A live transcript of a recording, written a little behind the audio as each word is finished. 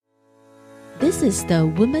This is the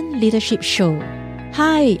Women Leadership Show.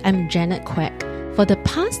 Hi, I'm Janet Quek. For the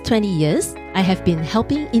past 20 years, I have been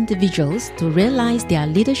helping individuals to realize their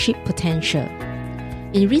leadership potential.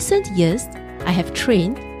 In recent years, I have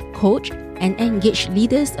trained, coached, and engaged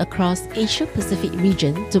leaders across Asia-Pacific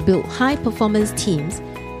region to build high-performance teams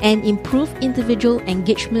and improve individual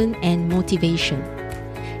engagement and motivation.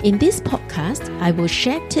 In this podcast, I will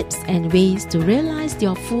share tips and ways to realize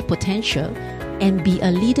your full potential and be a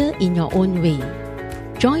leader in your own way.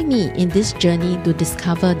 Join me in this journey to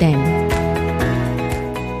discover them.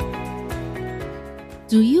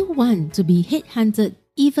 Do you want to be headhunted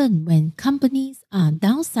even when companies are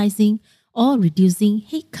downsizing or reducing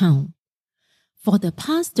headcount? For the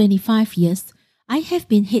past 25 years, I have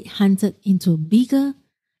been headhunted into bigger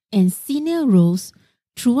and senior roles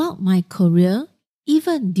throughout my career,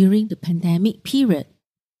 even during the pandemic period.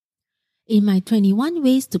 In my 21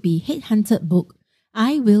 Ways to be Headhunted book,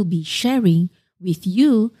 I will be sharing with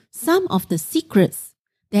you some of the secrets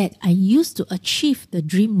that I used to achieve the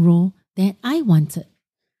dream role that I wanted.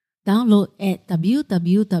 Download at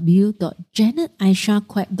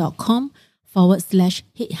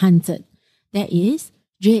www.janetaishaquek.com/headhunted. That is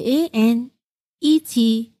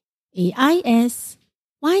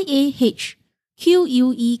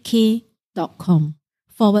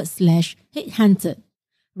JANETAISYAQUEK.com/headhunted.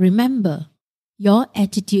 Remember, your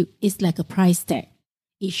attitude is like a price tag.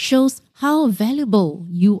 It shows how valuable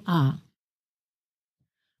you are.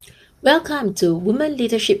 Welcome to Women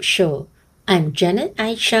Leadership Show. I'm Janet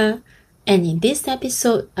Aisha, and in this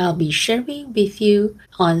episode, I'll be sharing with you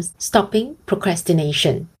on stopping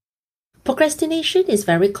procrastination. Procrastination is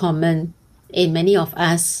very common in many of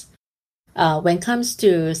us when it comes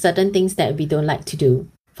to certain things that we don't like to do.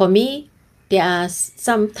 For me, there are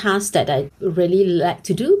some tasks that I really like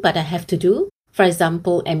to do, but I have to do. For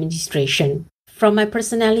example, administration. From my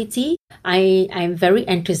personality, I'm very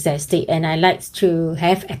enthusiastic and I like to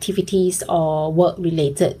have activities or work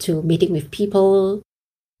related to meeting with people,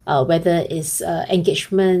 whether it's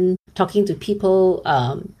engagement, talking to people,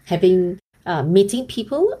 meeting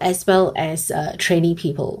people, as well as training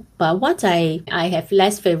people. But what I have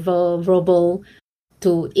less favorable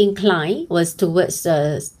to incline was towards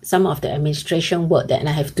some of the administration work that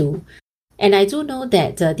I have to do. And I do know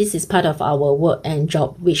that this is part of our work and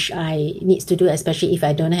job, which I need to do, especially if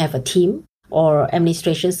I don't have a team or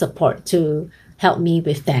administration support to help me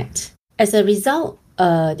with that. As a result,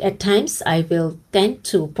 at times I will tend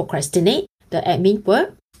to procrastinate the admin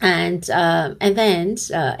work, and then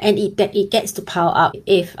it gets to pile up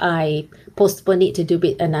if I postpone it to do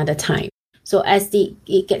it another time. So as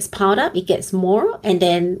it gets piled up, it gets more, and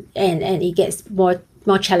then and it gets more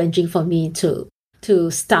challenging for me to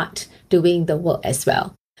start doing the work as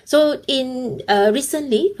well. So in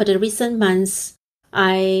recently, for the recent months,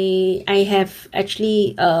 I have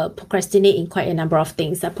actually procrastinated in quite a number of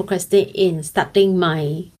things. I procrastinated in starting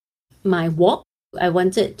my walk. I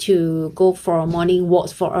wanted to go for morning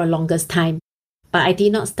walks for a longest time, but I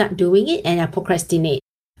did not start doing it, and I procrastinate.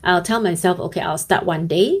 I'll tell myself, okay, I'll start one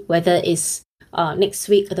day, whether it's next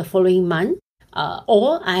week or the following month.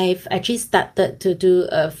 Or I've actually started to do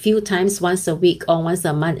a few times, once a week or once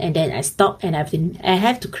a month, and then I stop, and I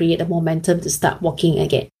have to create a momentum to start walking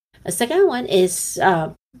again. The second one is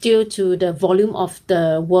due to the volume of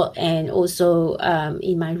the work, and also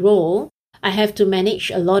in my role, I have to manage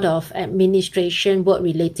a lot of administration work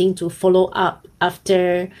relating to follow up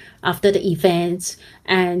after the event,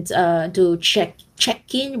 and to check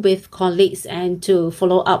in with colleagues and to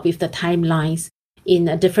follow up with the timelines in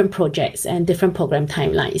different projects and different program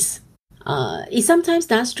timelines. It sometimes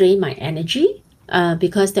does drain my energy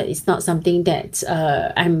because that is not something that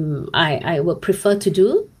I would prefer to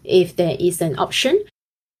do if there is an option.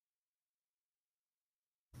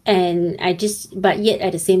 But yet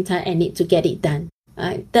at the same time, I need to get it done.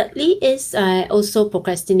 Thirdly is I also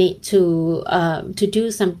procrastinate to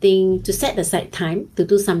do something, to set aside time to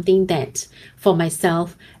do something that for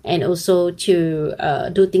myself, and also to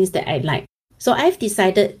do things that I like. So I've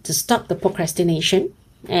decided to stop the procrastination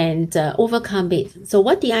and overcome it. So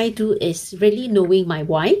what did I do is really knowing my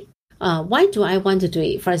why. Why do I want to do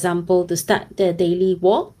it? For example, to start the daily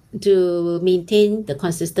walk, to maintain the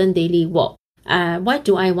consistent daily walk. Why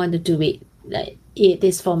do I want to do it? It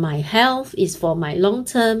is for my health, it's for my long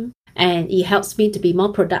term, and it helps me to be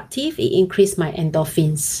more productive. It increases my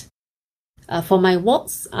endorphins. For my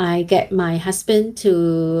walks, I get my husband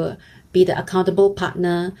to be the accountable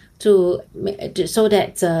partner so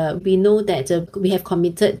that we know that we have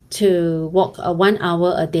committed to walk 1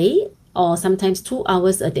 hour a day, or sometimes 2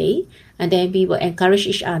 hours a day, and then we will encourage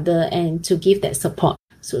each other and to give that support.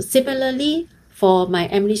 So similarly, For my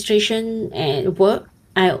administration and work,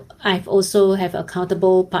 I've also have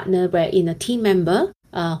accountable partner wherein a team member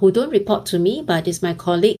who don't report to me but is my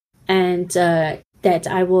colleague, and that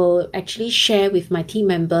I will actually share with my team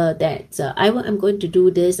member that I'm going to do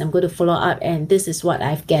this, I'm going to follow up, and this is what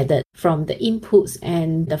I've gathered from the inputs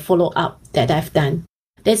and the follow-up that I've done.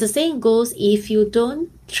 There's a saying goes, if you don't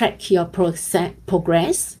track your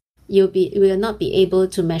progress, you will not be able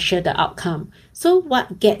to measure the outcome. So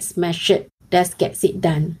what gets measured, that gets it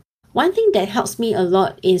done. One thing that helps me a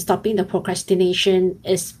lot in stopping the procrastination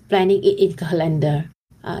is planning it in calendar.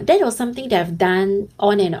 That was something that I've done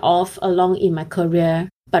on and off along in my career.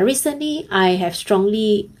 But recently, I have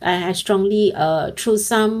strongly through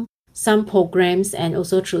some programs and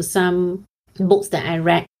also through some books that I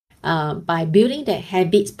read, by building the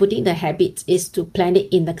habits, putting the habits is to plan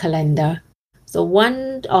it in the calendar. So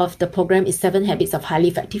one of the program is 7 Habits of Highly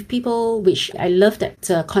Effective People, which I love that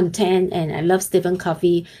content, and I love Stephen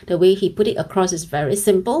Covey. The way he put it across is very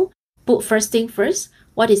simple. Put first thing first,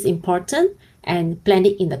 what is important, and plan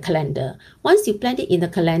it in the calendar. Once you plan it in the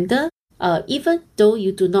calendar, even though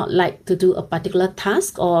you do not like to do a particular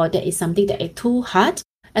task or there is something that is too hard,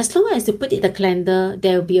 as long as you put it in the calendar,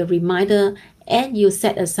 there will be a reminder and you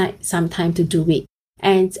set aside some time to do it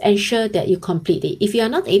and ensure that you complete it. If you are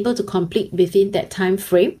not able to complete within that time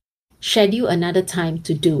frame, schedule another time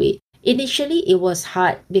to do it. Initially, it was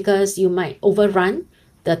hard because you might overrun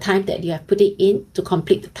the time that you have put it in to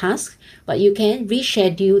complete the task, but you can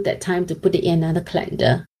reschedule that time to put it in another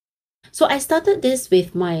calendar. So I started this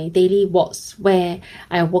with my daily walks, where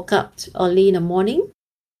I woke up early in the morning,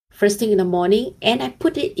 first thing in the morning, and I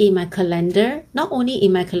put it in my calendar, not only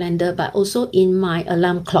in my calendar, but also in my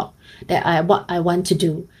alarm clock, what I want to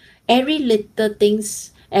do. Every little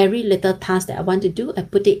task that I want to do, I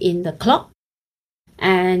put it in the clock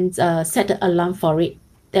and set an alarm for it.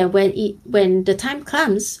 Then when the time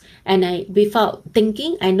comes and without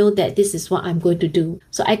thinking, I know that this is what I'm going to do.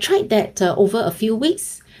 So I tried that over a few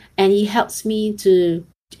weeks, and it helps me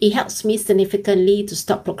significantly to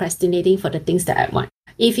stop procrastinating for the things that I want.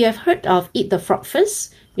 If you have heard of Eat the Frog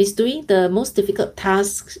First, it's doing the most difficult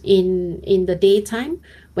tasks in the daytime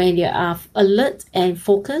when you are alert and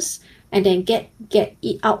focused, and then get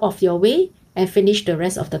it out of your way and finish the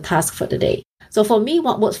rest of the task for the day. So for me,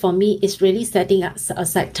 what works for me is really setting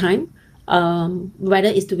aside time, whether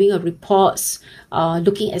it's doing a reports,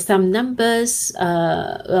 looking at some numbers,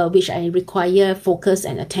 which I require focus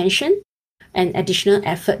and attention and additional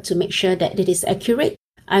effort to make sure that it is accurate.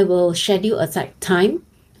 I will schedule aside time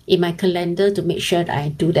in my calendar to make sure that I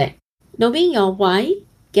do that. Knowing your why,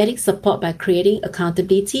 getting support by creating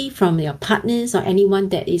accountability from your partners or anyone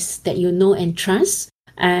that you know and trust,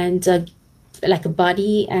 and like a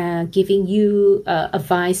buddy giving you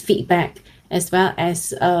advice, feedback, as well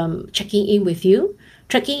as checking in with you,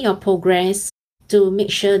 tracking your progress to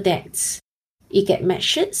make sure that it get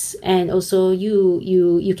measured, and also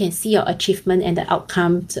you can see your achievement and the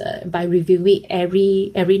outcome by reviewing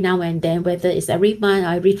every now and then, whether it's every month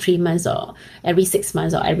or every 3 months or every 6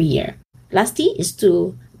 months or every year. Lastly is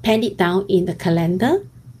to pen it down in the calendar,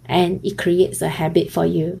 and it creates a habit for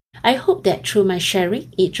you. I hope that through my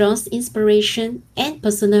sharing, it draws inspiration and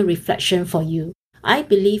personal reflection for you. I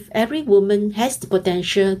believe every woman has the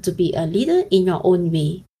potential to be a leader in your own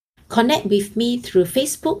way. Connect with me through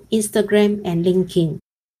Facebook, Instagram, and LinkedIn.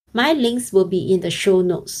 My links will be in the show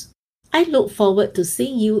notes. I look forward to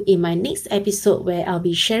seeing you in my next episode, where I'll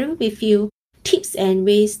be sharing with you tips and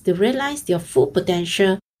ways to realize your full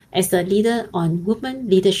potential as a leader on women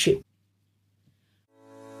leadership.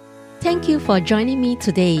 Thank you for joining me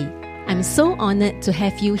today. I'm so honored to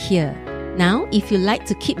have you here. Now, if you'd like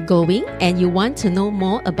to keep going and you want to know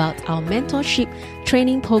more about our mentorship,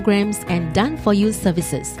 training programs, and done-for-you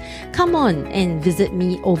services, come on and visit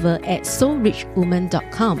me over at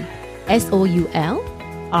soulrichwoman.com,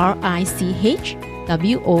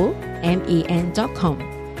 soulrichwoman.com.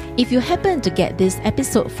 If you happen to get this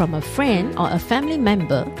episode from a friend or a family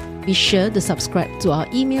member, be sure to subscribe to our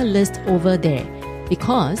email list over there,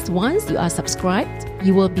 because once you are subscribed,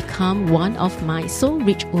 you will become one of my Soul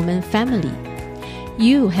Rich Woman family.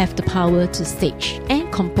 You have the power to stage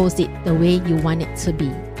and compose it the way you want it to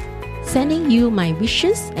be. Sending you my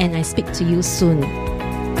wishes, and I speak to you soon.